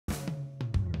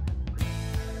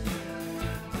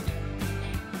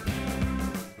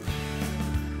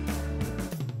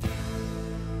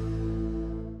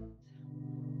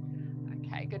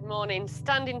morning.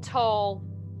 Standing tall,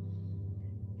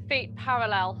 feet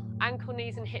parallel, ankle,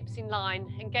 knees and hips in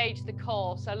line. Engage the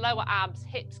core, so lower abs,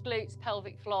 hips, glutes,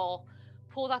 pelvic floor.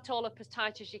 Pull that all up as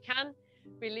tight as you can.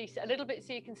 Release it a little bit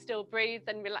so you can still breathe,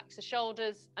 then relax the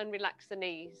shoulders and relax the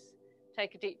knees.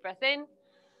 Take a deep breath in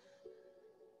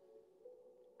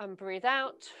and breathe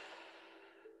out.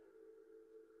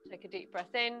 Take a deep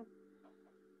breath in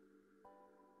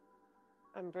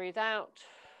and breathe out.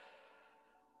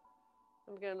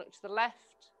 I'm going to look to the left,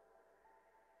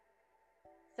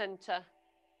 centre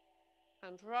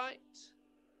and right,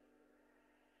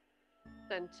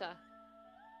 centre,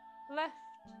 left,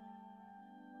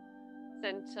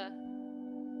 centre,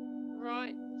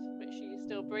 right. Make sure you're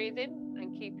still breathing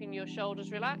and keeping your shoulders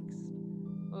relaxed.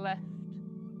 Left,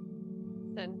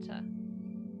 centre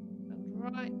and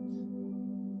right.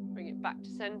 Bring it back to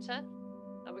centre.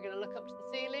 Now we're going to look up to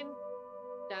the ceiling,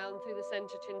 down through the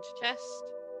centre, chin to chest.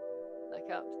 Look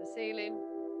up to the ceiling,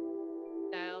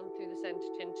 down through the centre,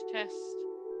 chin to chest.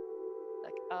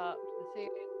 Look up to the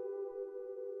ceiling,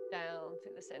 down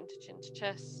through the centre, chin to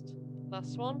chest.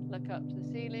 Last one, look up to the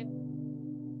ceiling,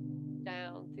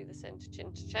 down through the centre,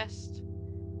 chin to chest.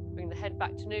 Bring the head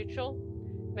back to neutral.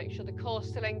 Make sure the core's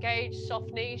still engaged,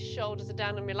 soft knees, shoulders are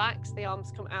down and relaxed, the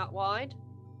arms come out wide.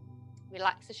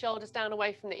 Relax the shoulders down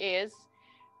away from the ears.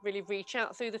 Really reach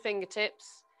out through the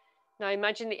fingertips. Now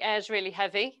imagine the air's really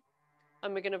heavy.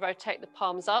 And we're going to rotate the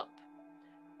palms up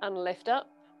and lift up.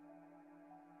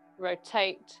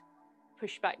 Rotate,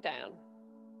 push back down.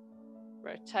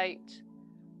 Rotate,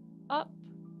 up.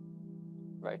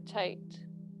 Rotate,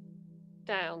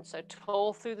 down. So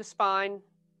tall through the spine.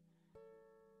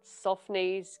 Soft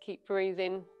knees, keep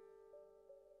breathing.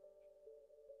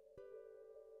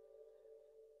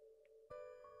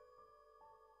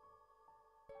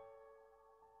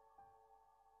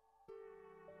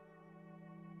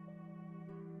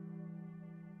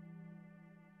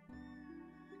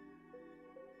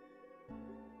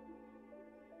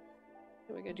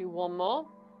 We're going to do one more.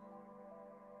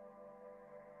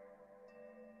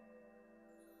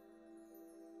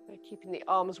 We're keeping the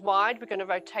arms wide. We're going to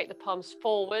rotate the palms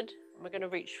forward. We're going to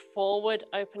reach forward,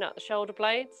 open out the shoulder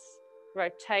blades.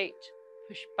 Rotate,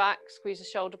 push back, squeeze the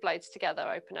shoulder blades together,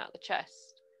 open out the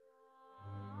chest.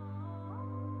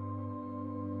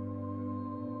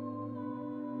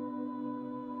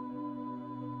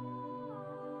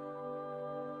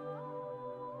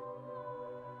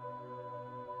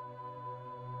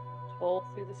 Tall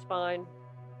through the spine.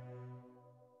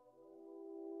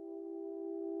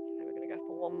 Okay, we're going to go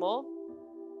for one more.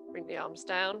 Bring the arms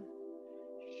down,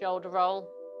 shoulder roll,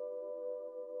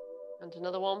 and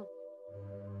another one.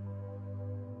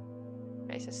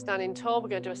 Okay, so standing tall, we're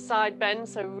going to do a side bend,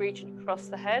 so reaching across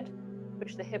the head,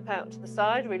 push the hip out to the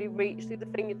side, really reach through the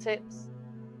fingertips,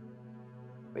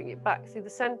 bring it back through the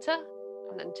centre,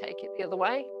 and then take it the other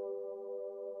way.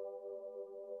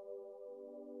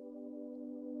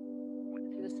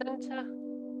 Through the centre.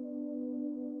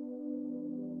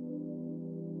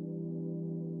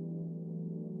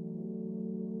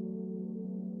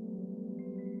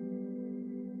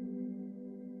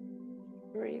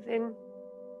 Breathe in.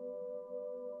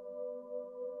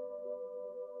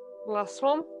 Last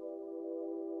one.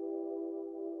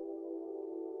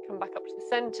 Come back up to the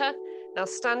centre. Now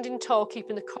standing tall,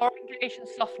 keeping the core engaged and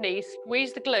soft knees.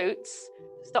 Squeeze the glutes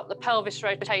to stop the pelvis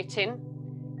rotating.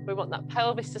 We want that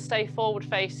pelvis to stay forward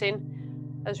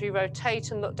facing as we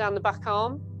rotate and look down the back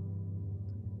arm.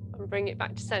 And bring it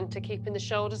back to centre, keeping the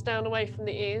shoulders down away from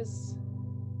the ears.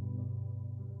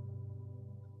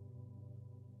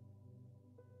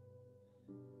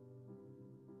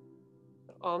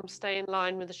 Arms stay in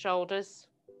line with the shoulders.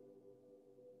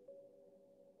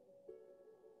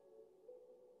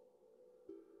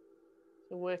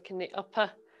 So working the upper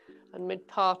and mid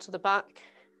part of the back.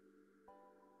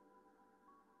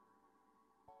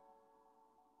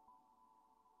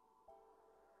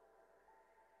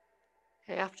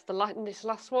 Okay, after this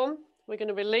last one, we're going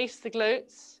to release the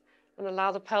glutes and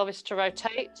allow the pelvis to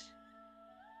rotate.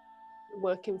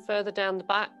 Working further down the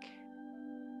back.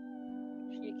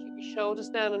 Shoulders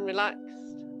down and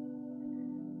relaxed,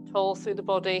 tall through the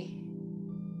body.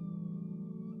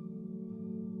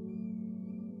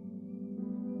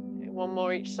 Okay, one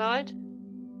more each side.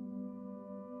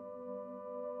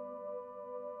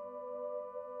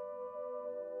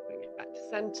 Bring it back to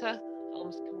centre,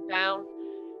 arms come down,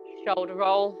 shoulder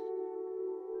roll,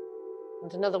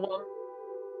 and another one.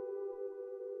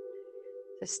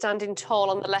 So standing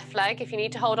tall on the left leg. If you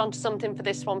need to hold on to something for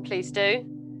this one, please do.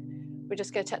 We're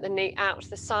just going to take the knee out to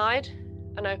the side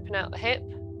and open out the hip.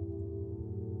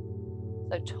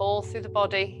 So tall through the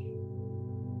body.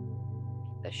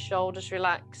 The shoulders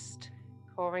relaxed,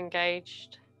 core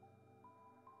engaged.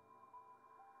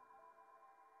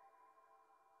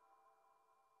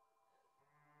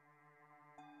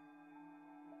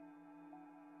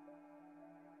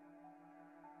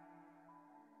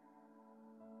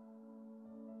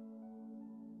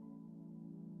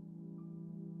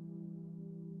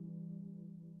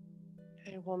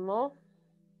 Okay, one more.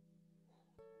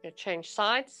 Going to change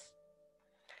sides.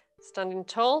 Standing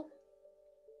tall.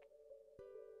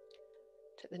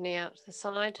 Take the knee out to the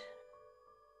side.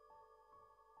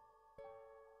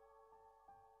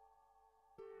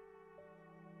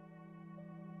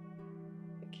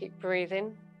 Keep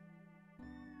breathing.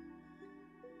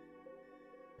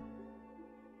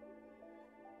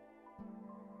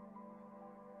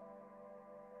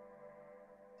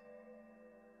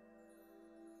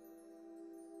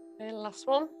 Okay, last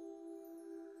one.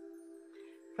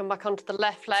 Come back onto the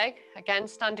left leg. Again,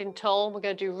 standing tall. We're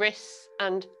going to do wrists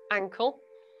and ankle.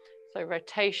 So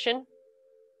rotation.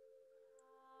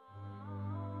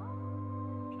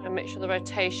 Try and make sure the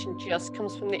rotation just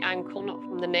comes from the ankle, not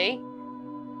from the knee.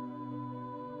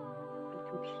 And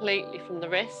completely from the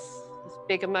wrists. As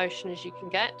big a motion as you can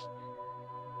get.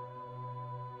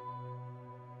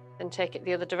 And take it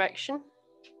the other direction.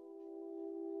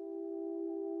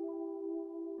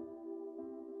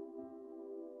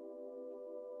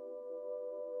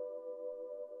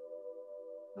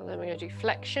 And then we're going to do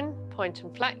flexion, point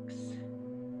and flex.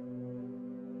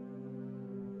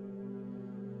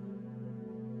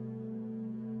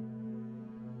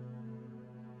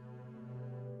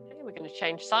 Okay, we're going to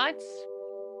change sides.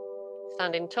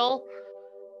 Standing tall,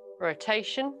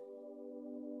 rotation.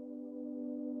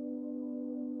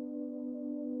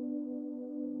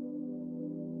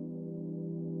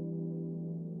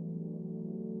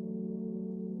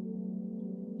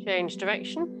 Change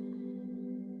direction.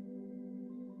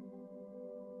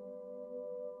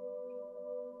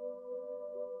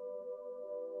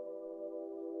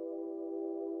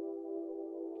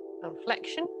 And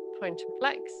flexion, point and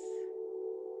flex.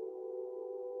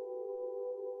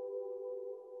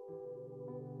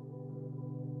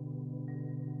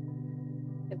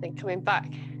 And then coming back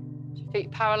to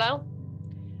feet parallel.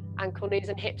 Ankle, knees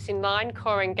and hips in line,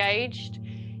 core engaged.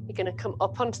 You're going to come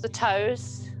up onto the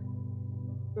toes.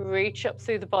 Reach up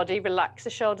through the body, relax the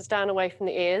shoulders down away from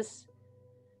the ears.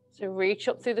 So reach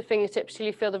up through the fingertips till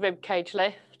you feel the rib cage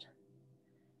lift.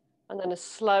 And then as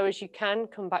slow as you can,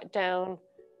 come back down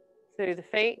through the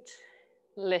feet.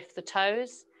 Lift the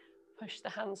toes, push the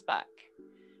hands back.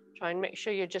 Try and make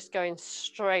sure you're just going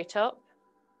straight up.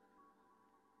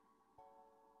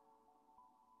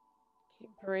 Keep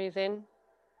breathing.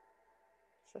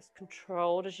 So as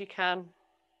controlled as you can.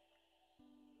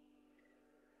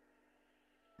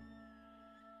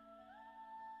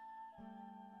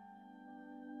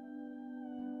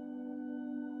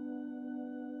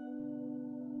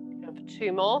 Go for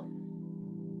two more.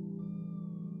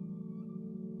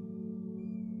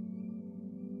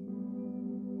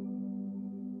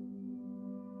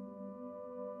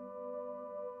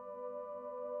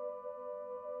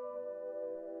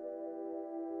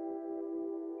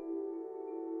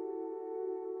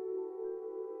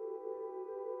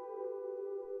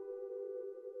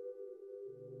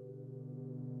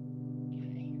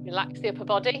 Relax the upper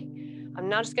body. I'm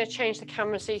now just going to change the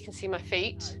camera so you can see my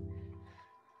feet.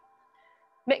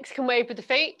 Mix can wave with the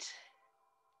feet.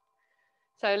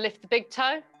 So lift the big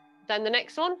toe, then the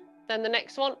next one, then the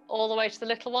next one, all the way to the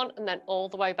little one, and then all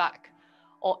the way back.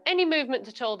 Or any movement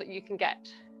at all that you can get.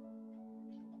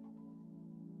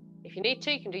 If you need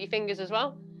to, you can do your fingers as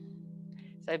well.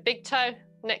 So big toe,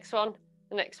 next one,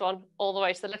 the next one, all the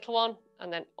way to the little one,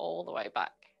 and then all the way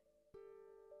back.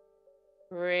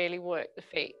 Really work the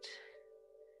feet.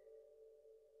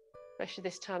 Especially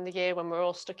this time of the year when we're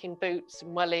all stuck in boots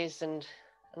and wellies and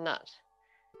that.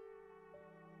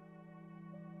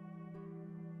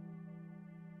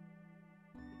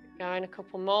 Going a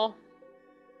couple more.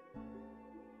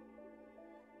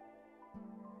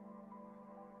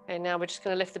 Okay, now we're just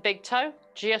going to lift the big toe,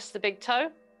 just the big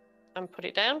toe, and put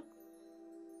it down.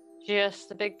 Just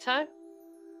the big toe.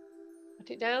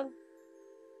 Put it down.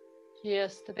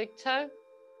 Just the big toe.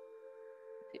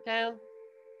 Put it down.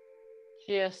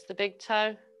 Just the big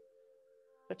toe.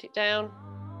 Put it down.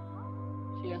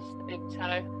 Just the big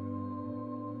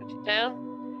toe. Put it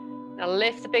down. Now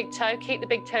lift the big toe. Keep the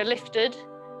big toe lifted.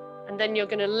 And then you're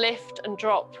going to lift and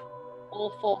drop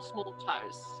all four small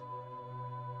toes.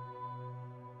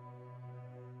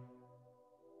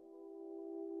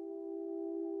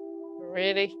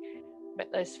 Really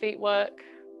make those feet work.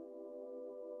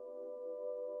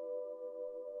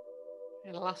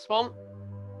 And the last one.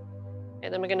 Okay,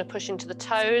 then we're going to push into the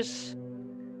toes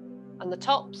and the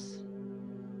tops,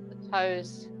 the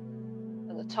toes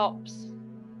and the tops,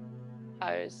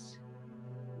 toes,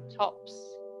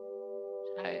 tops,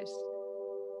 toes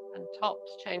and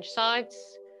tops. Change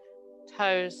sides,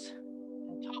 toes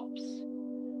and tops,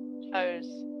 toes,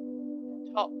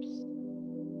 tops,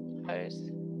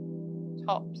 toes,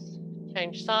 tops.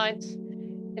 Change sides,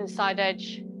 inside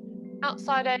edge,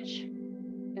 outside edge,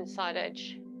 inside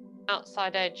edge,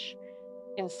 outside edge,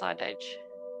 inside edge,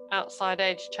 outside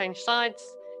edge. Change sides,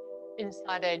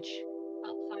 inside edge,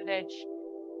 outside edge,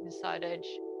 inside edge,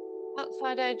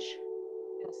 outside edge,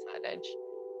 inside edge,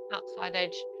 outside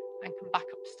edge, and come back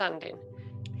up standing.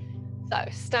 So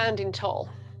standing tall,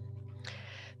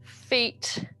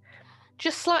 feet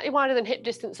just slightly wider than hip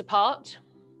distance apart.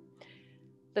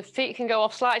 The feet can go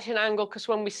off slightly at an angle because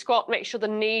when we squat, make sure the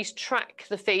knees track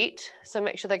the feet. So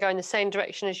make sure they go in the same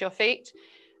direction as your feet.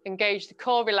 Engage the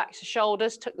core, relax the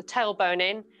shoulders, tuck the tailbone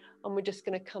in, and we're just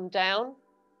going to come down,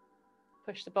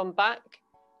 push the bum back,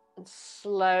 and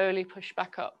slowly push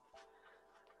back up.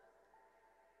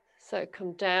 So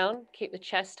come down, keep the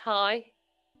chest high,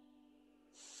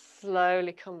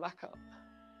 slowly come back up.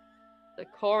 The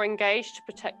core engaged to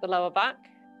protect the lower back.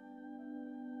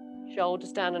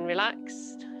 Shoulders down and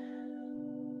relaxed.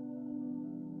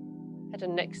 Head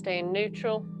and neck stay in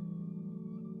neutral.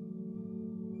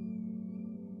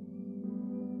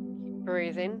 Keep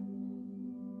breathing.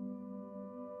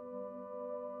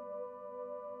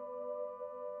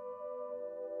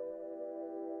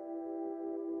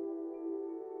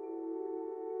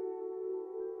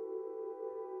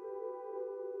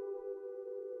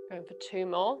 Going for 2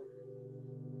 more.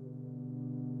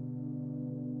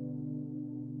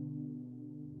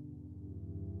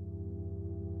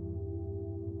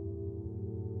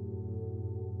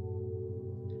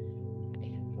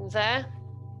 There,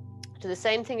 do the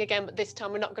same thing again, but this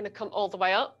time we're not going to come all the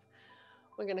way up.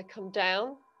 We're going to come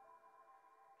down,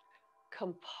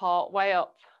 come part way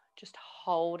up, just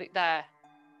hold it there.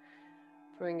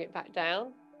 Bring it back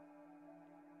down,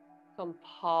 come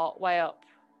part way up.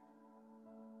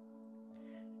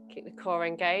 Keep the core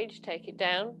engaged, take it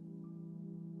down,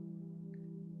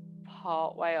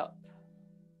 part way up.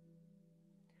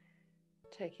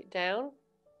 Take it down,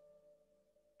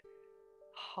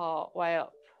 part way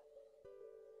up.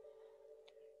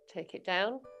 Take it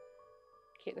down,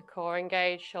 keep the core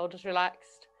engaged, shoulders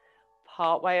relaxed,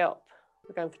 part way up.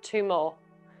 We're going for 2 more.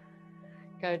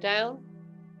 Go down,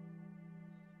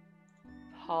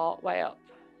 part way up.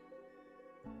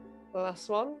 The last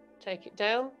one, take it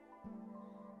down,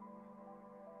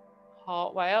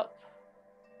 part way up,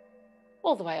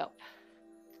 all the way up.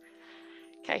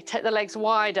 Okay, take the legs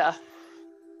wider.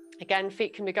 Again,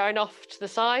 feet can be going off to the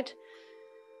side,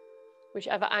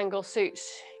 whichever angle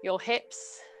suits your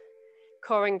hips.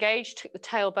 Core engaged, tuck the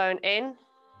tailbone in,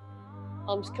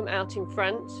 arms come out in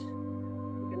front.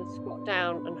 We're going to squat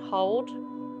down and hold,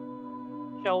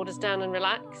 shoulders down and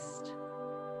relaxed.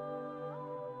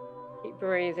 Keep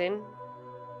breathing.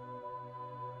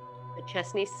 The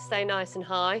chest needs to stay nice and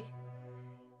high.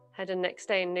 Head and neck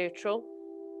stay in neutral.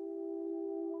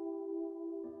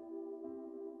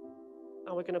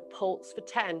 And we're going to pulse for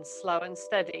 10, slow and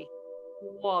steady.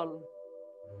 1,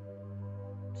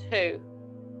 2,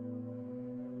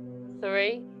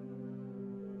 3,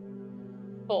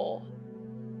 4,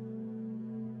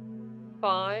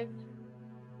 5,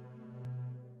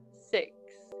 6,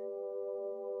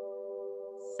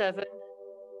 7,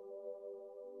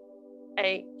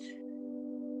 8,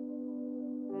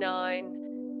 9,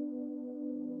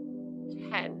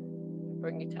 10.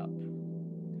 Bring it up.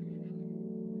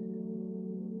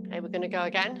 Okay, we're going to go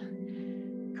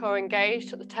again. Core engaged,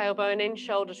 tuck the tailbone in,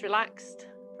 shoulders relaxed.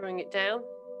 Bring it down.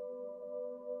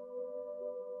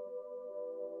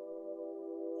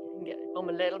 You can get the arm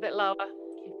a little bit lower,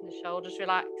 keeping the shoulders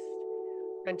relaxed.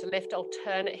 We're going to lift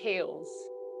alternate heels.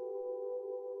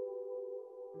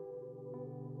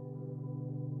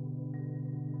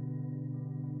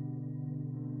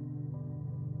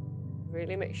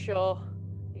 Really make sure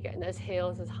you're getting those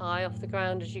heels as high off the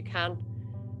ground as you can.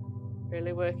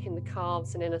 Really working the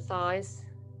calves and inner thighs.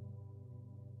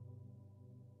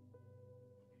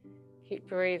 Keep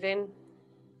breathing.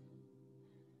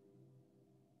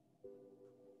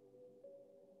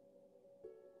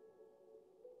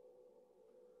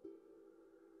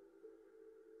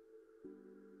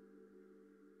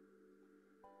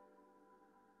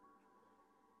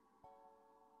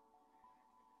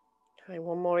 Okay,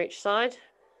 1 more each side.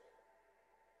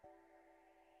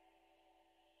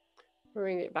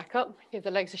 Bring it back up. Give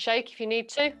the legs a shake if you need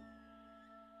to.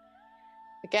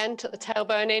 Again, tuck the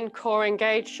tailbone in, core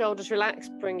engaged, shoulders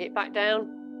relaxed, bring it back down.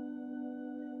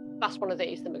 Last one of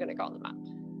these, then we're going to go on the mat.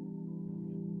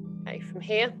 Okay, from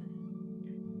here,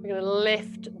 we're going to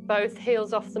lift both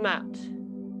heels off the mat.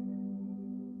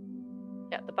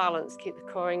 Get the balance, keep the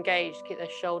core engaged, keep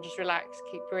those shoulders relaxed,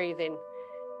 keep breathing.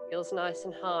 Heels nice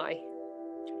and high.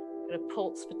 I'm going to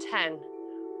pulse for 10.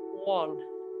 1,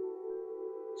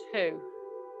 2,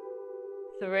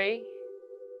 3,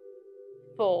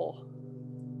 4,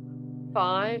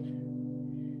 5,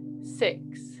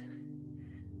 6,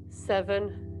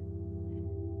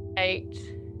 7, 8,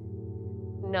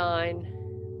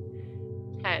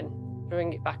 9, 10.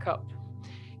 Bring it back up.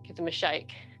 Give them a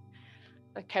shake.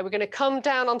 Okay, we're going to come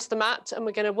down onto the mat and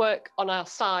we're going to work on our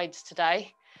sides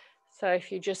today. So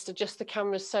if you just adjust the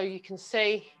cameras so you can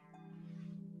see.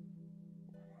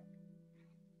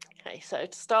 Okay, so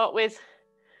to start with,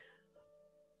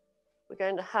 we're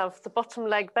going to have the bottom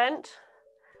leg bent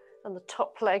and the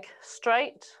top leg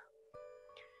straight.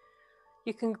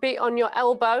 You can be on your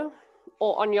elbow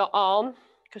or on your arm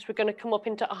because we're going to come up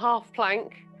into a half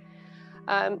plank.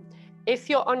 If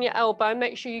you're on your elbow,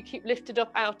 make sure you keep lifted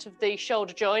up out of the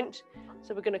shoulder joint.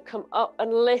 So we're going to come up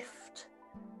and lift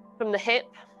from the hip.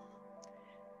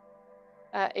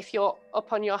 If you're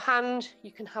up on your hand,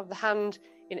 you can have the hand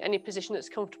in any position that's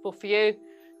comfortable for you.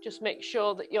 Just make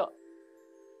sure that your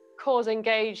core's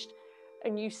engaged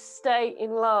and you stay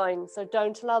in line. So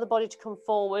don't allow the body to come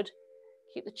forward.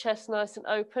 Keep the chest nice and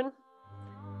open.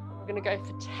 We're going to go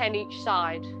for 10 each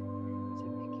side.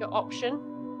 So pick your option.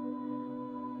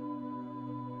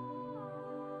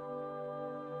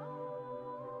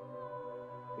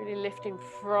 Really lifting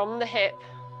from the hip.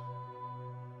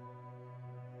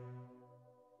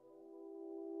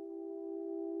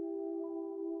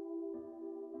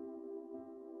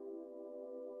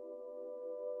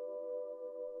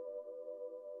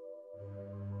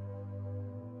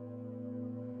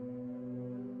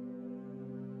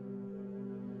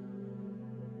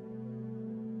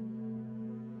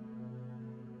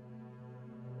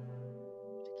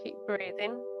 Keep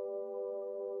breathing.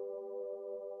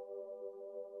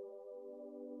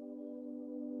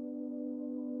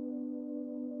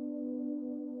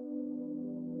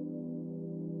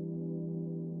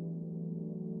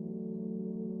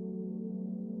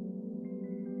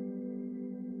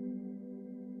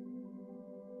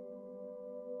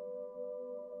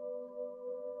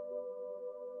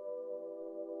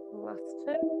 Last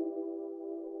two.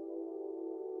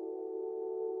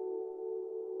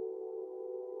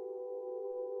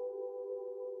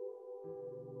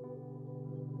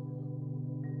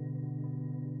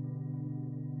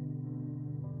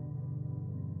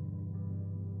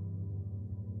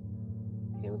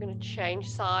 Here we're going to change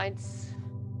sides.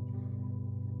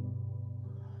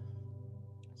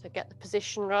 So get the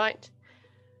position right.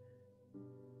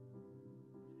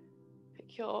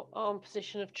 Pick your arm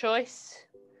position of choice.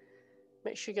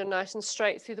 Make sure you're nice and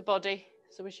straight through the body.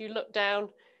 So as you look down,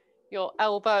 your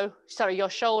your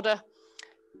shoulder,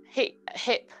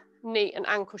 hip, knee and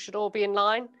ankle should all be in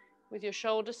line with your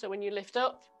shoulder. So when you lift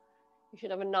up, you should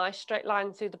have a nice straight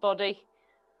line through the body.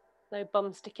 No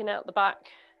bum sticking out the back.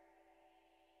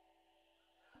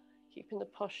 Keeping the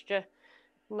posture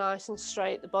nice and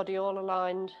straight, the body all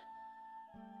aligned.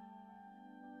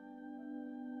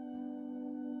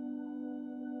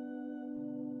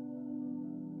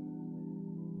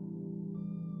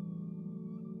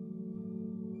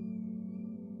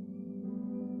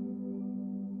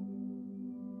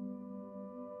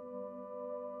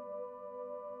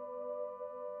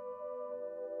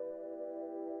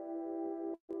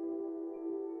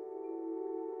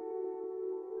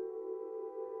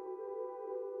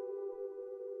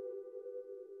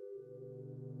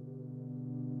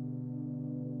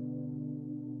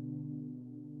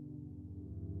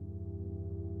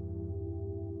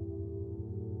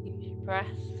 Breath.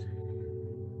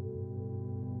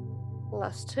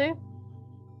 Last two.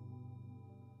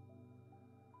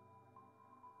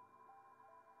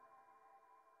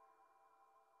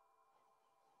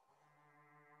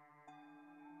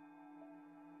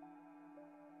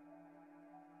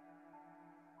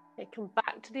 Okay, come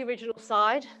back to the original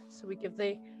side. So we give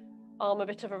the arm a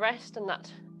bit of a rest and that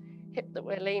hip that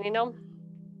we're leaning on.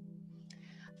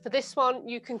 For this one,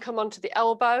 you can come onto the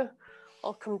elbow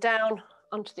or come down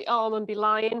onto the arm and be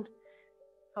lying,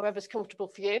 however's comfortable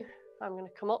for you. I'm going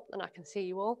to come up and I can see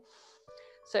you all.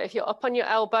 So if you're up on your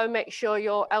elbow, make sure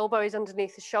your elbow is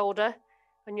underneath the shoulder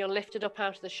and you're lifted up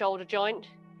out of the shoulder joint.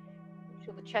 Make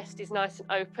sure the chest is nice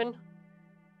and open.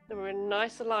 Then we're in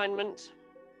nice alignment.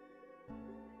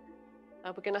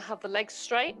 Now we're going to have the legs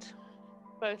straight,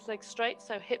 both legs straight,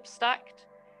 so hips stacked.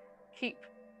 Keep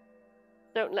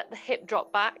Don't let the hip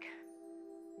drop back.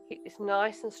 Keep this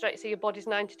nice and straight so your body's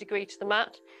 90 degrees to the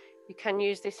mat. You can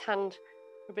use this hand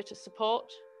for a bit of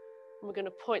support. And we're going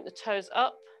to point the toes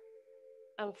up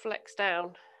and flex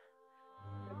down.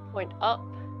 Point up,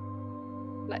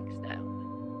 flex down.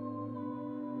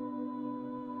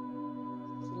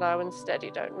 Slow and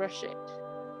steady, don't rush it.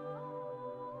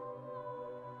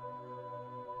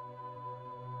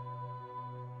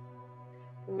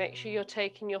 And make sure you're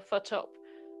taking your foot up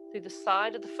through the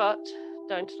side of the foot.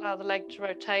 Don't allow the leg to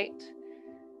rotate.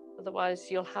 Otherwise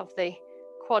you'll have the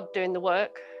quad doing the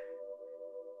work.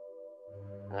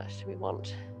 And actually we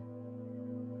want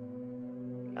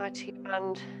the IT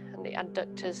band and the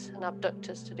adductors and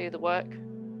abductors to do the work.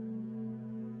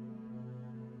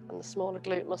 And the smaller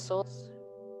glute muscles.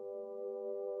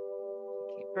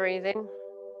 Keep breathing.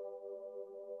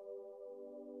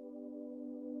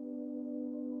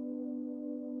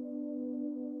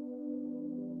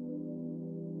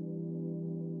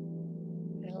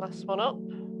 Okay, last one up.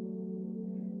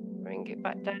 Bring it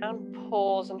back down.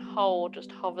 Pause and hold.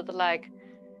 Just hover the leg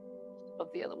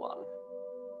above the other one.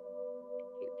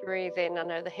 Keep breathing. I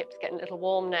know the hip's getting a little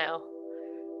warm now.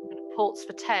 I'm going to pulse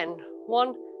for 10.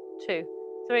 1, 2,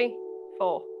 3,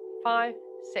 4, 5,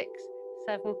 6,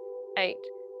 7, 8,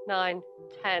 9,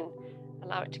 10.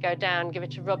 Allow it to go down. Give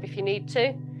it a rub if you need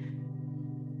to.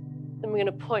 Then we're going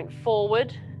to point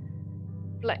forward,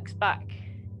 flex back.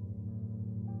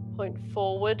 Point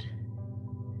forward,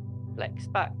 flex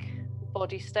back.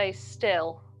 Body stays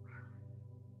still.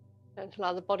 Don't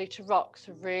allow the body to rock,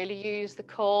 so really use the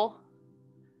core.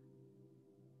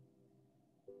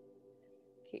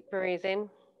 Keep breathing.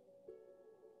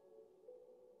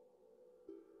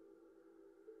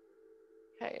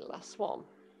 Okay, last one.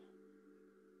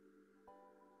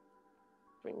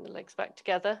 Bring the legs back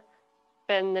together.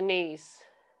 Bend the knees.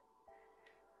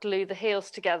 Glue the heels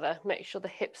together. Make sure the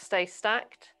hips stay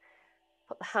stacked.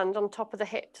 Put the hand on top of the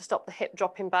hip to stop the hip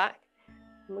dropping back.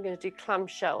 And we're going to do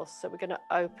clamshells. So we're going to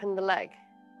open the leg.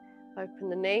 Open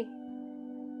the knee.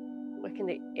 Working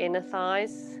the inner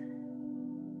thighs.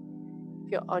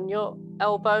 If you're on your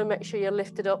elbow, make sure you're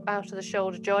lifted up out of the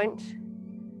shoulder joint.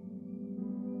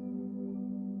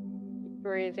 Keep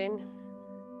breathing.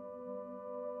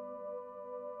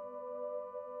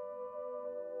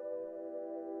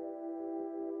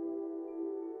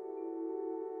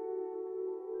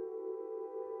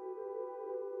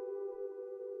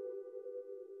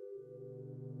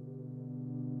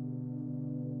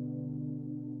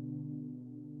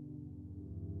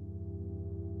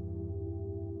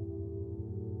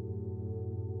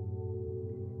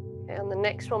 Okay, on the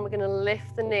next one, we're going to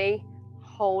lift the knee,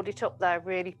 hold it up there,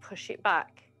 really push it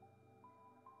back.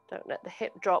 Don't let the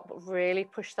hip drop, but really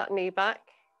push that knee back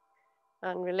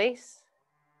and release.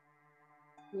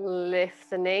 Lift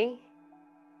the knee,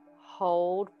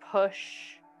 hold,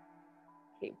 push.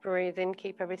 Keep breathing,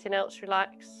 keep everything else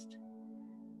relaxed.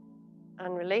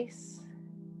 And release.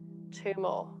 2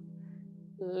 more.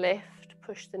 Lift,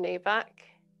 push the knee back.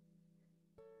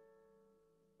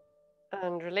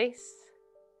 And release.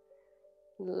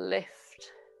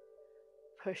 Lift,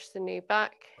 push the knee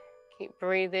back. Keep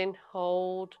breathing,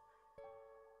 hold,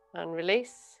 and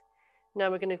release.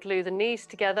 Now we're going to glue the knees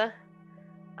together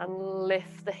and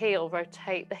lift the heel,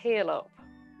 rotate the heel up.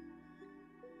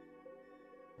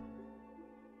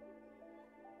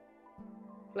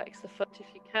 Flex the foot if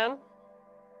you can.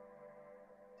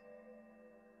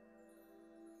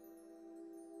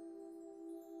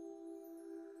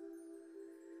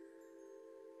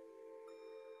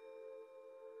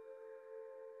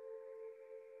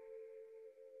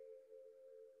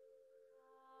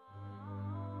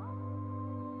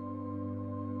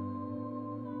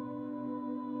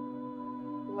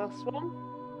 Last one.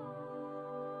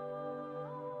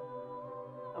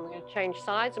 And we're going to change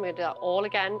sides and we're going to do that all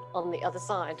again on the other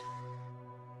side.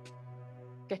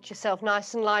 Get yourself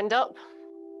nice and lined up.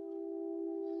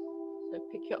 So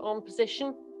pick your arm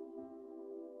position.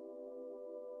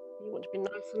 You want to be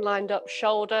nice and lined up,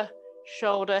 shoulder,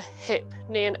 shoulder, hip,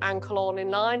 knee and ankle all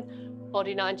in line.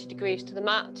 Body 90 degrees to the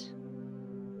mat.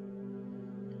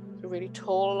 So really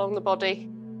tall along the body.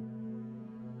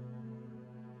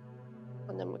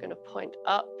 And then we're going to point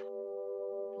up,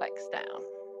 flex down.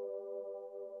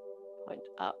 Point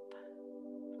up,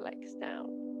 flex down.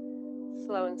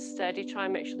 Slow and steady. Try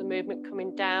and make sure the movement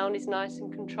coming down is nice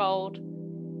and controlled.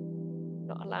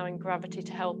 Not allowing gravity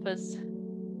to help us.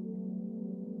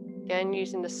 Again,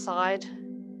 using the side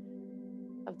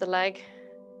of the leg,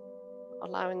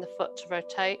 allowing the foot to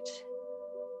rotate.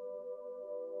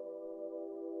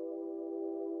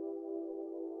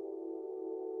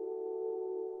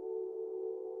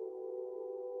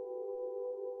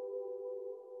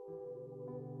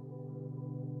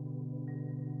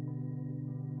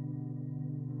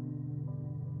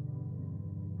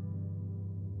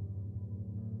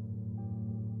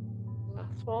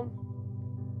 Last one.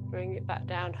 Bring it back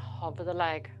down, hover the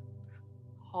leg.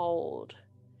 Hold.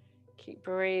 Keep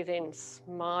breathing,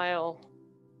 smile.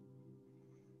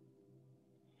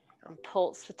 And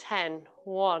pulse for 10.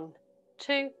 1,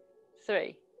 2,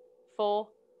 3, 4,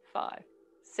 5,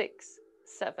 6,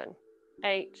 7,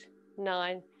 8,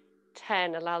 9,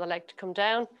 10. Allow the leg to come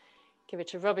down. Give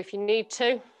it a rub if you need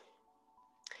to.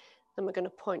 Then we're going to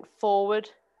point forward,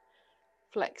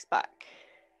 flex back.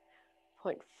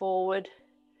 Point forward,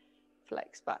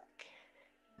 flex back.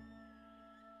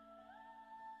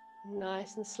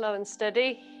 Nice and slow and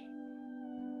steady.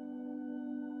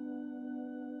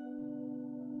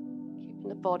 Keeping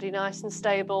the body nice and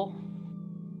stable.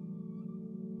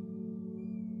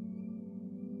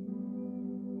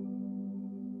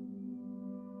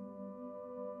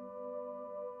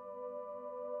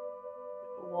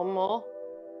 One more.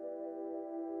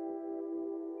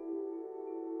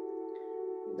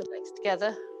 Bring the legs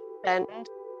together, bend.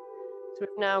 So we've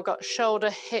now got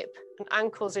shoulder, hip and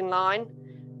ankles in line.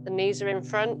 The knees are in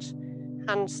front,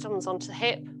 hands thumbs onto the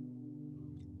hip.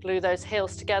 Glue those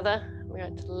heels together. We're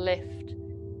going to lift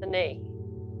the knee.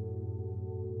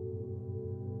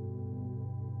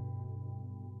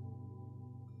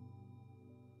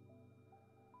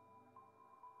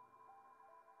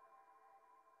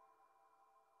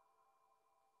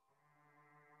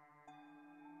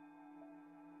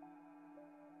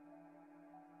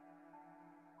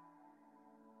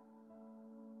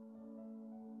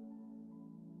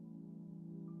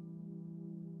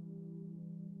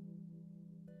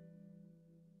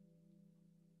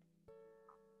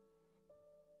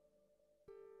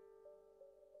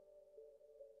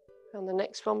 On the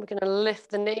next one, we're going to lift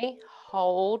the knee,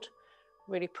 hold,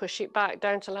 really push it back.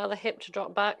 Don't allow the hip to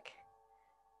drop back.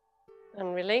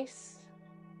 And release.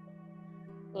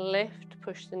 Lift,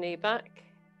 push the knee back.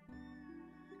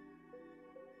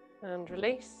 And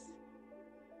release.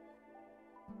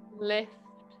 Lift,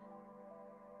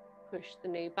 push the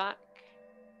knee back.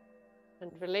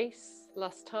 And release.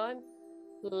 Last time.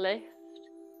 Lift,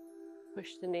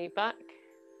 push the knee back.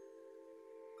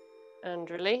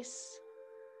 And release.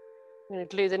 I'm going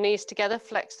to glue the knees together,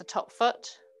 flex the top foot,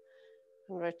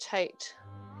 and rotate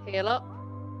heel up.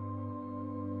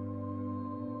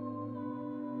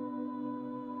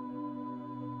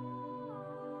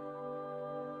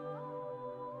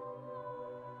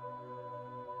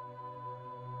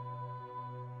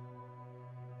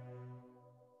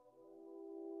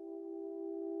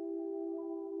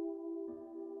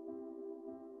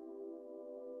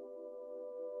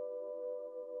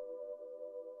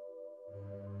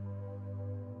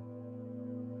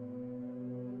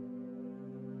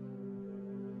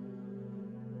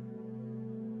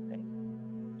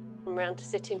 Come around to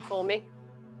sitting for me.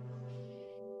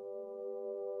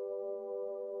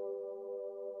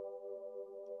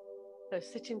 So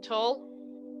sitting tall.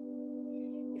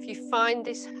 If you find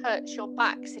this hurts your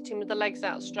back, sitting with the legs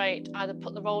out straight, either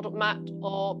put the rolled up mat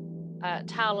or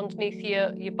towel underneath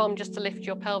your bum just to lift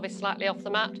your pelvis slightly off the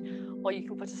mat, or you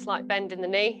can put a slight bend in the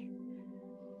knee.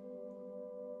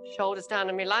 Shoulders down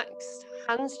and relaxed.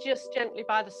 Hands just gently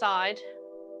by the side.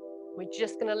 We're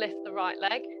just going to lift the right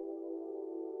leg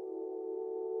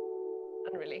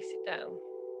and release it down.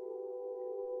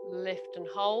 Lift and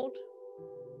hold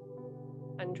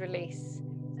and release.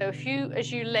 So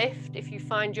as you lift, if you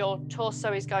find your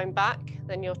torso is going back,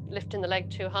 then you're lifting the leg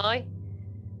too high.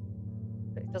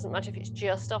 But it doesn't matter if it's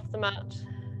just off the mat.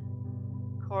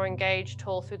 Core engaged,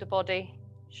 tall through the body,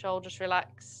 shoulders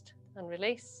relaxed and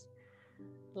release.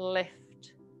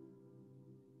 Lift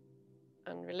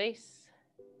and release.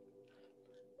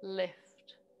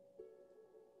 Lift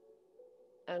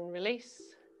and release.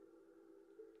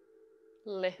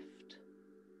 Lift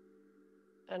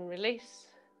and release.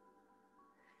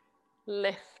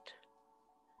 Lift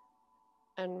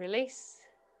and release.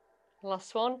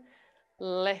 Last one.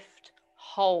 Lift,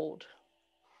 hold.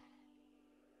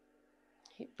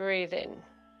 Keep breathing.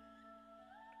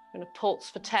 I'm going to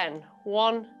pulse for 10.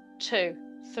 1, 2,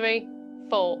 3,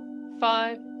 4,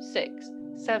 5, 6,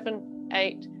 7,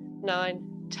 8,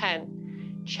 9,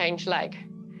 10. Change leg.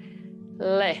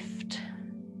 Lift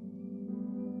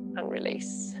and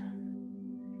release.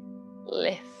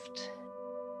 Lift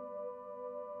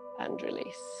and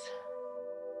release.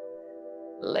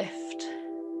 Lift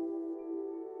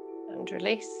and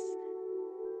release.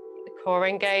 The core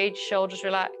engaged, shoulders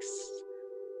relaxed.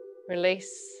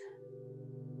 Release.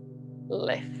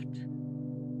 Lift.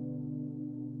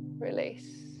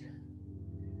 Release.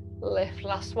 Lift.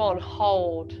 Last one.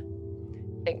 Hold.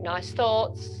 Think nice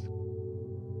thoughts.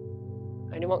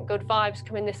 Only want good vibes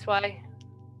coming this way.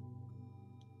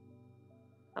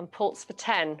 and pulse for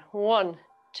 10. 1,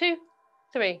 2,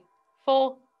 3,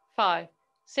 4, 5,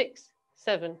 6,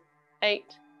 7, 8,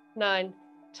 9,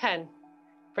 10.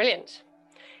 Brilliant.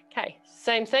 Okay,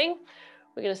 same thing.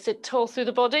 We're going to sit tall through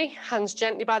the body, hands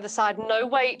gently by the side, no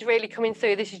weight really coming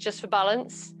through. This is just for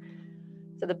balance.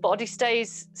 So the body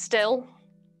stays still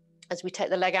as we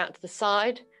take the leg out to the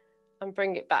side and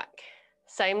bring it back.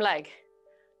 Same leg,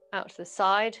 out to the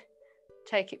side,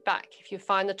 take it back. If you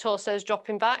find the torso is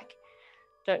dropping back,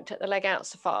 don't take the leg out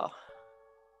so far.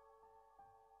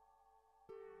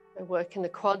 We're working the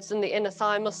quads and the inner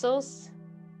thigh muscles.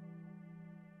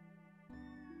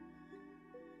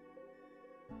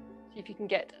 See if you can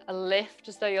get a lift,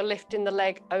 as though you're lifting the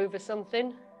leg over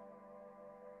something.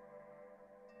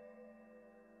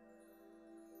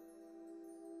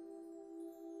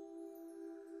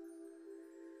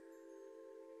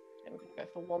 And we're going to go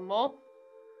for one more.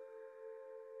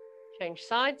 Change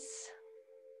sides.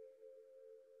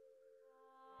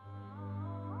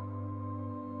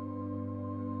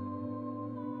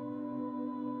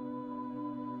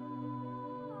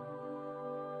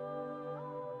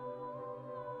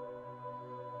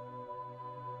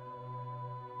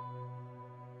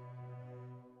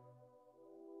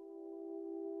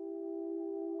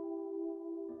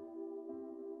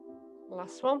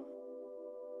 Last one.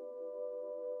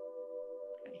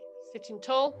 Okay, sitting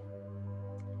tall.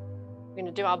 We're going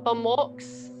to do our bum walks.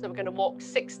 So we're going to walk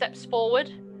 6 steps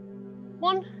forward.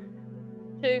 1,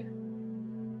 2,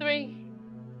 3,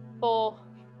 4,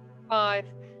 5,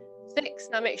 6.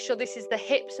 Now make sure this is the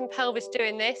hips and pelvis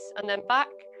doing this, and then back.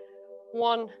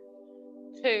 1,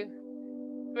 2,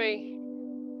 3,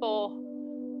 4,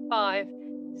 5,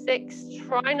 6.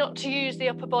 Try not to use the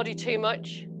upper body too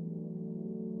much.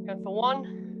 Going for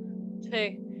 1,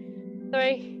 2,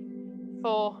 3,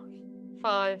 4,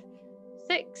 5,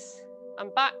 6,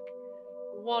 and back.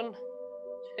 1,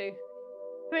 2,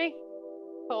 3,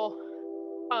 4,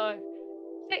 5,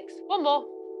 6. One more.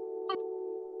 1,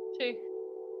 2,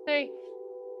 3,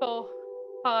 4,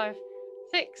 5,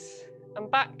 6, and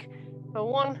back. For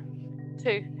 1,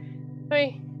 2,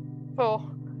 3,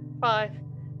 4, 5,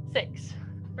 6.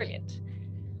 Brilliant.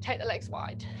 Take the legs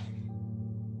wide.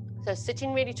 So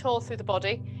sitting really tall through the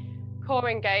body, core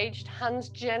engaged, hands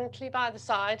gently by the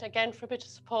side, again for a bit of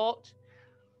support.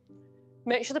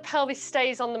 Make sure the pelvis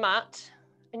stays on the mat,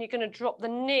 and you're going to drop the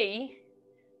knee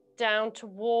down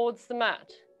towards the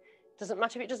mat. Doesn't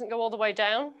matter if it doesn't go all the way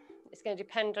down. It's going to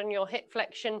depend on your hip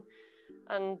flexion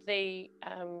and the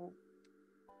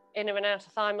inner and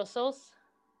outer thigh muscles.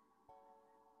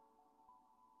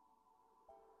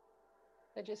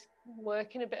 They're just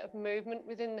working a bit of movement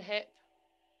within the hip.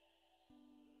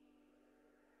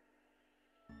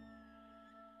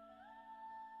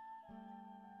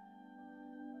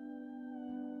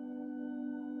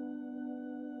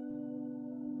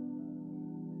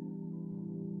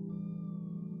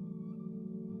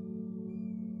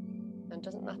 It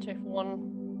doesn't matter if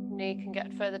one knee can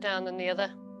get further down than the other.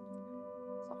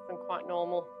 It's often quite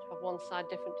normal to have one side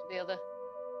different to the other.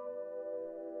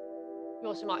 You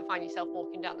also might find yourself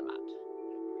walking down the mat. Don't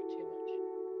worry too much.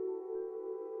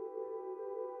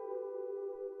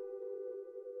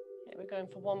 Okay, we're going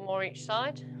for one more each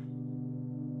side.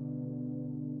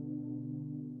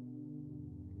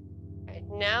 Okay,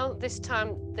 now this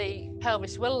time the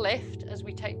pelvis will lift as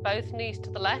we take both knees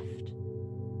to the left.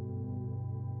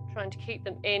 Trying to keep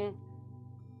them in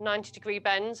 90-degree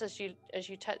bends as you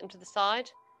take them to the side.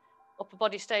 Upper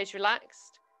body stays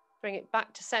relaxed. Bring it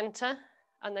back to center,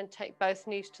 and then take both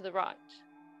knees to the right.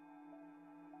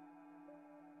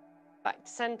 Back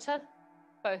to center,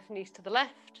 both knees to the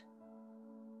left.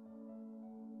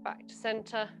 Back to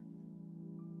center,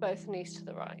 both knees to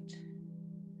the right.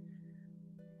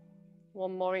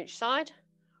 One more each side,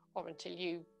 or until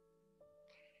you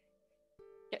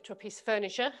get to a piece of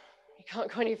furniture. You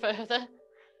can't go any further.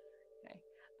 Okay.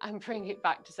 And bring it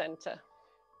back to center.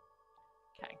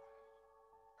 Okay.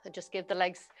 So just give the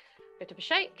legs a bit of a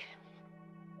shake.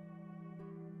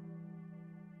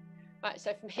 Right,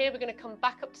 so from here we're going to come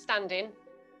back up to standing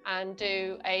and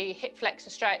do a hip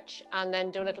flexor stretch, and then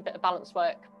do a little bit of balance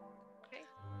work.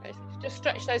 Okay. So just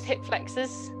stretch those hip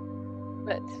flexors,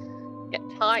 but get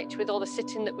tight with all the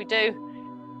sitting that we do.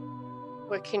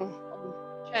 Working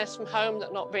chairs from home that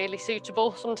are not really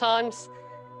suitable sometimes.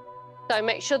 So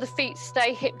make sure the feet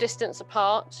stay hip distance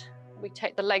apart. We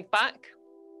take the leg back.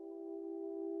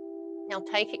 Now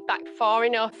take it back far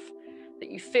enough that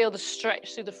you feel the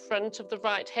stretch through the front of the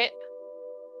right hip.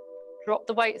 Drop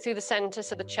the weight through the center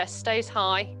so the chest stays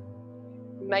high.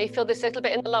 You may feel this a little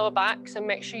bit in the lower back, so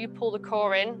make sure you pull the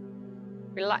core in.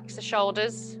 Relax the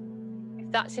shoulders.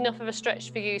 If that's enough of a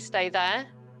stretch for you, stay there.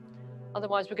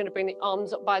 Otherwise, we're going to bring the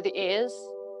arms up by the ears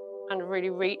and really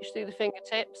reach through the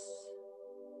fingertips,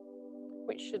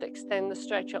 which should extend the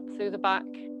stretch up through the back.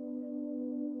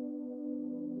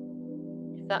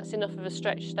 If that's enough of a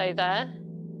stretch, stay there.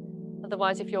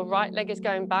 Otherwise, if your right leg is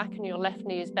going back and your left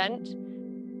knee is bent,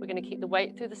 we're going to keep the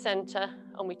weight through the center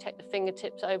and we take the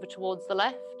fingertips over towards the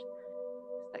left.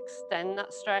 Just extend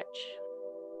that stretch.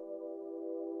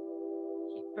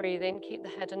 Keep breathing, keep the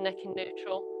head and neck in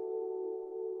neutral.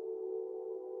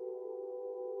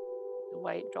 The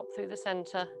weight drop through the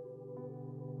center.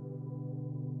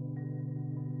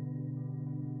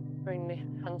 Bring the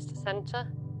hands to center.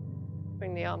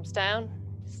 Bring the arms down.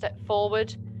 Step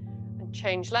forward and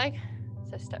change leg.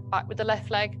 So step back with the left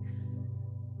leg.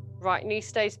 Right knee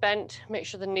stays bent. Make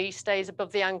sure the knee stays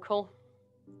above the ankle.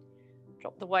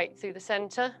 Drop the weight through the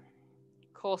center.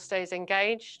 Core stays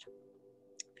engaged.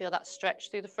 Feel that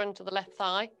stretch through the front of the left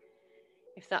thigh.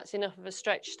 If that's enough of a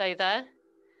stretch, stay there.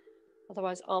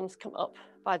 Otherwise, arms come up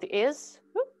by the ears.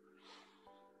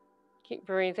 Keep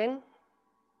breathing.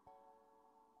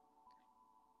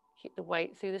 Keep the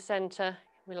weight through the center.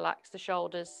 Relax the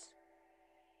shoulders.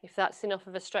 If that's enough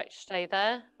of a stretch, stay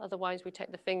there. Otherwise, we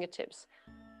take the fingertips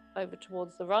over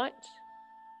towards the right.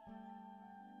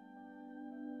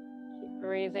 Keep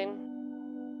breathing.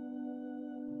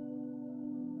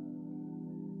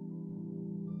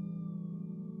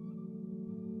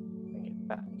 Bring it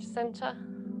back to center.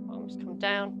 Arms come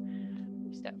down.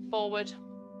 We step forward.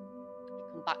 You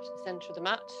come back to the center of the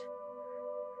mat.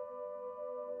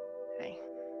 Okay.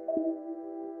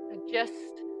 Adjust.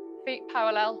 Feet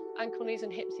parallel, ankle, knees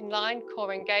and hips in line,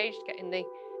 core engaged, getting the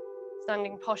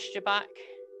standing posture back,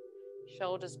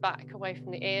 shoulders back away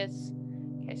from the ears.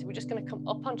 Okay, so we're just going to come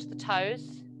up onto the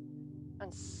toes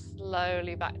and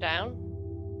slowly back down.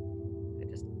 So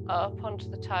just up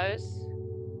onto the toes,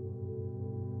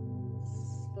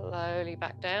 slowly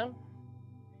back down.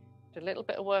 Do a little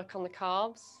bit of work on the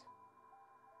calves.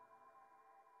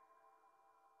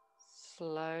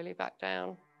 Slowly back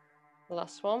down. The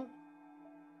last one.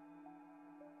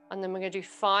 And then we're going to do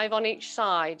 5 on each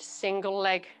side, single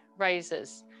leg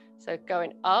raises. So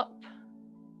going up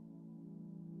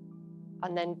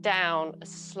and then down as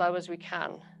slow as we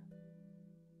can.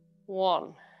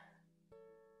 1,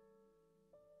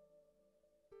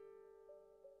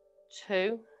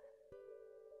 2.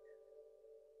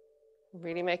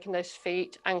 Really making those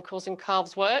feet, ankles and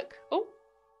calves work. Oh,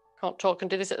 can't talk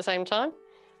and do this at the same time.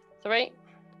 3.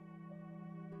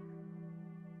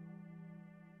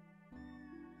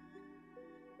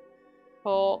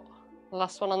 4,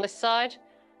 last one on this side.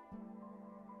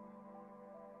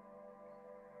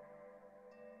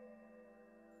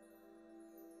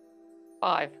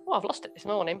 5. Oh, I've lost it this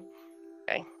morning.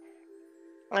 Okay,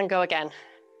 and go again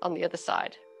on the other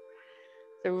side.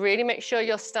 So really make sure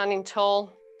you're standing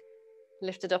tall,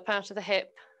 lifted up out of the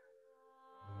hip,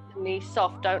 the knee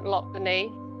soft, don't lock the knee.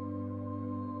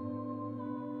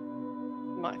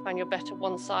 You might find you're better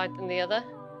one side than the other.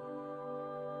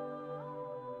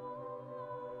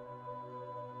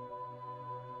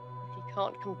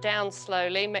 Can't come down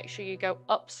slowly, make sure you go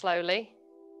up slowly.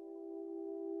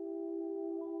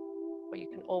 Or you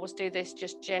can always do this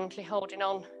just gently holding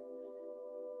on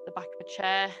the back of a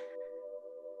chair,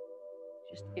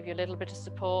 just to give you a little bit of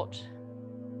support.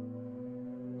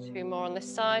 2 more on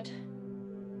this side.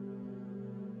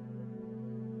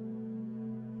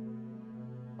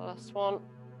 Last one.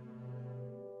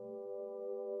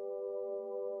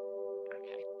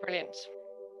 Okay, brilliant.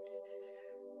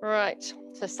 Right,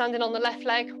 so standing on the left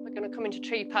leg, we're going to come into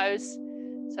tree pose.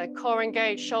 So core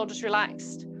engaged, shoulders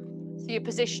relaxed. So your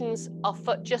positions are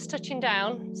foot just touching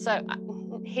down, so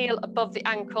heel above the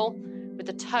ankle with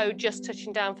the toe just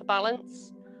touching down for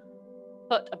balance.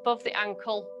 Foot above the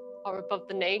ankle or above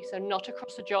the knee, so not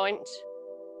across the joint.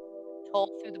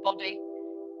 Tall through the body,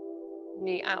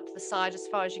 knee out to the side as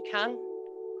far as you can.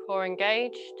 Core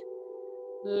engaged,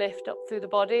 lift up through the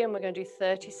body, and we're going to do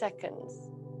 30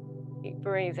 seconds. Keep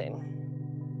breathing.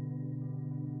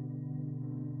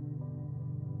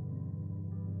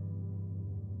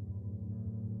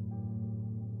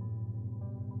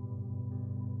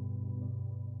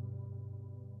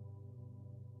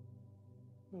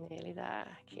 Nearly there.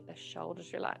 Keep the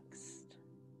shoulders relaxed.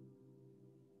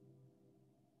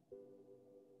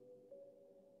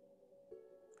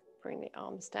 Bring the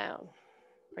arms down.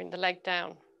 Bring the leg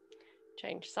down.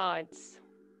 Change sides.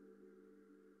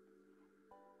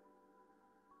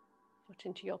 Foot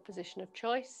into your position of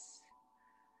choice.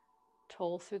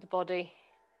 Tall through the body.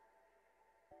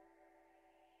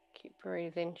 Keep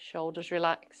breathing, shoulders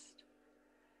relaxed.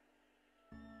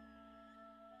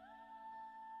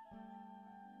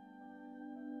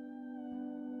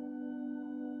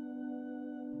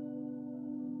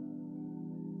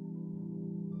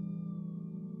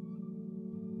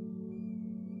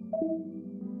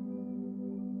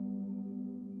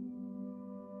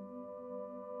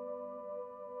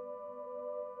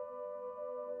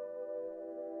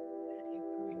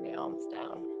 arms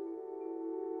down.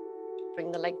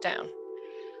 Bring the leg down.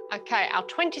 Okay, our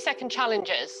 20-second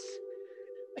challenges,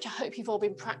 which I hope you've all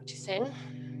been practicing.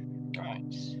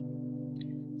 Right.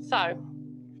 So,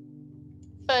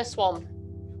 first one,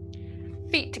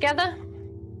 feet together,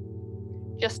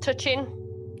 just touching.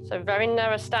 So very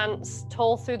narrow stance,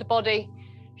 tall through the body,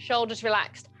 shoulders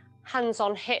relaxed, hands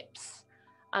on hips,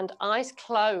 and eyes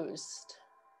closed.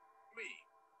 3,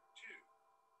 2,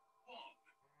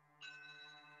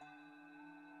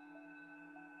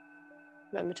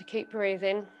 1. Remember to keep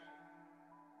breathing.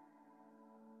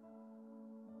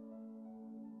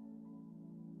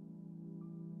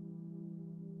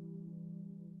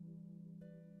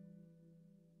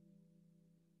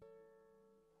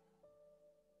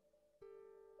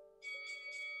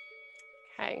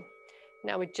 Okay,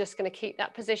 now we're just going to keep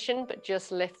that position, but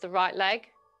just lift the right leg.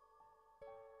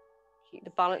 Keep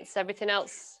the balance, everything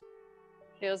else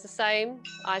feels the same.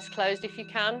 Eyes closed if you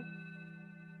can.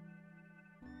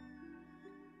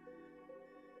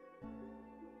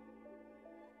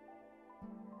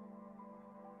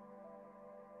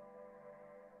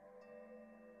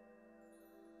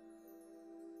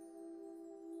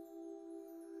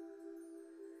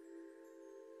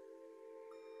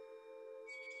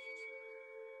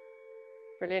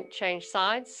 Brilliant, change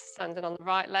sides, standing on the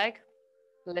right leg.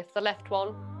 Lift the left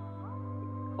one,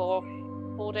 core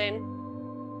pulled in.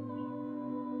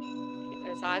 Keep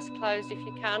those eyes closed if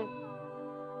you can.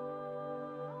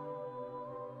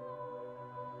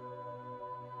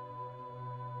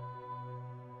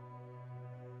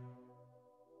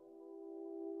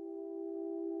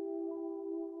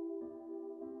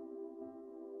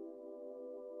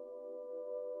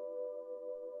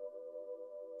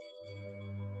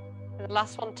 And the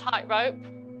last one, tightrope.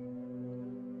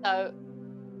 So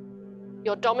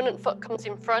your dominant foot comes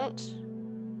in front,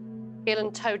 heel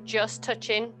and toe just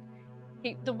touching.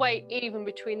 Keep the weight even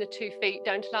between the 2 feet.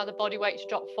 Don't allow the body weight to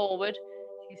drop forward.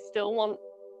 You still want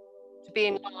to be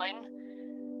in line.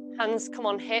 Hands come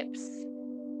on hips.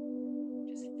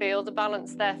 Just feel the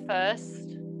balance there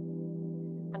first.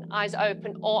 And eyes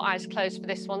open or eyes closed for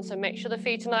this one. So make sure the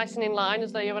feet are nice and in line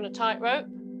as though you're on a tightrope.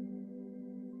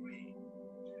 3,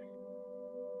 2, 1.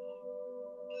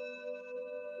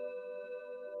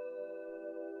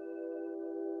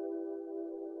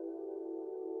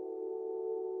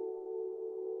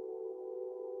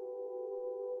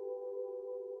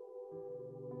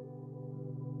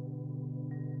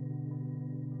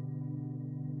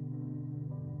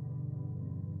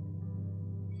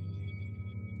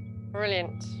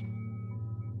 Brilliant.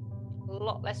 A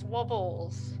lot less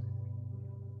wobbles.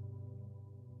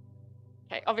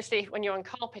 Okay, obviously when you're on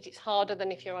carpet, it's harder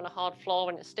than if you're on a hard floor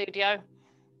in a studio.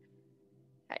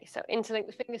 Okay, so interlink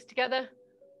the fingers together,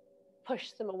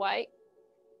 push them away,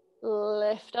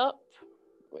 lift up,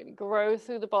 really grow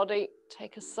through the body,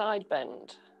 take a side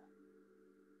bend.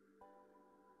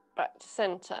 Back to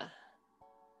center,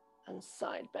 and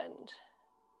side bend,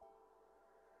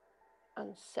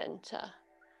 and center.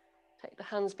 Take the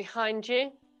hands behind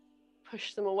you,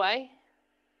 push them away,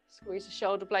 squeeze the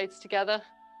shoulder blades together.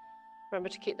 Remember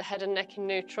to keep the head and neck in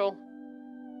neutral.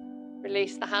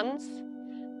 Release the hands.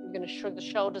 We're going to shrug the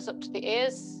shoulders up to the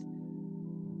ears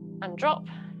and drop.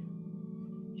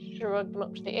 Shrug them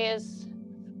up to the ears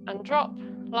and drop.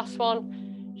 Last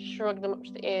one, shrug them up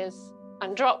to the ears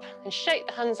and drop. And shake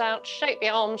the hands out, shake the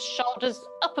arms, shoulders,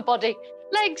 upper body,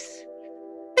 legs,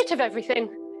 bit of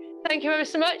everything. Thank you ever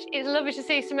so much. It's lovely to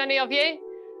see so many of you.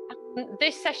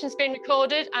 This session's been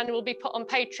recorded and will be put on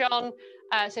Patreon.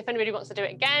 So if anybody wants to do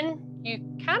it again,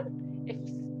 you can. If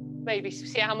maybe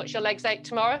see how much your legs ache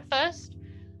tomorrow first.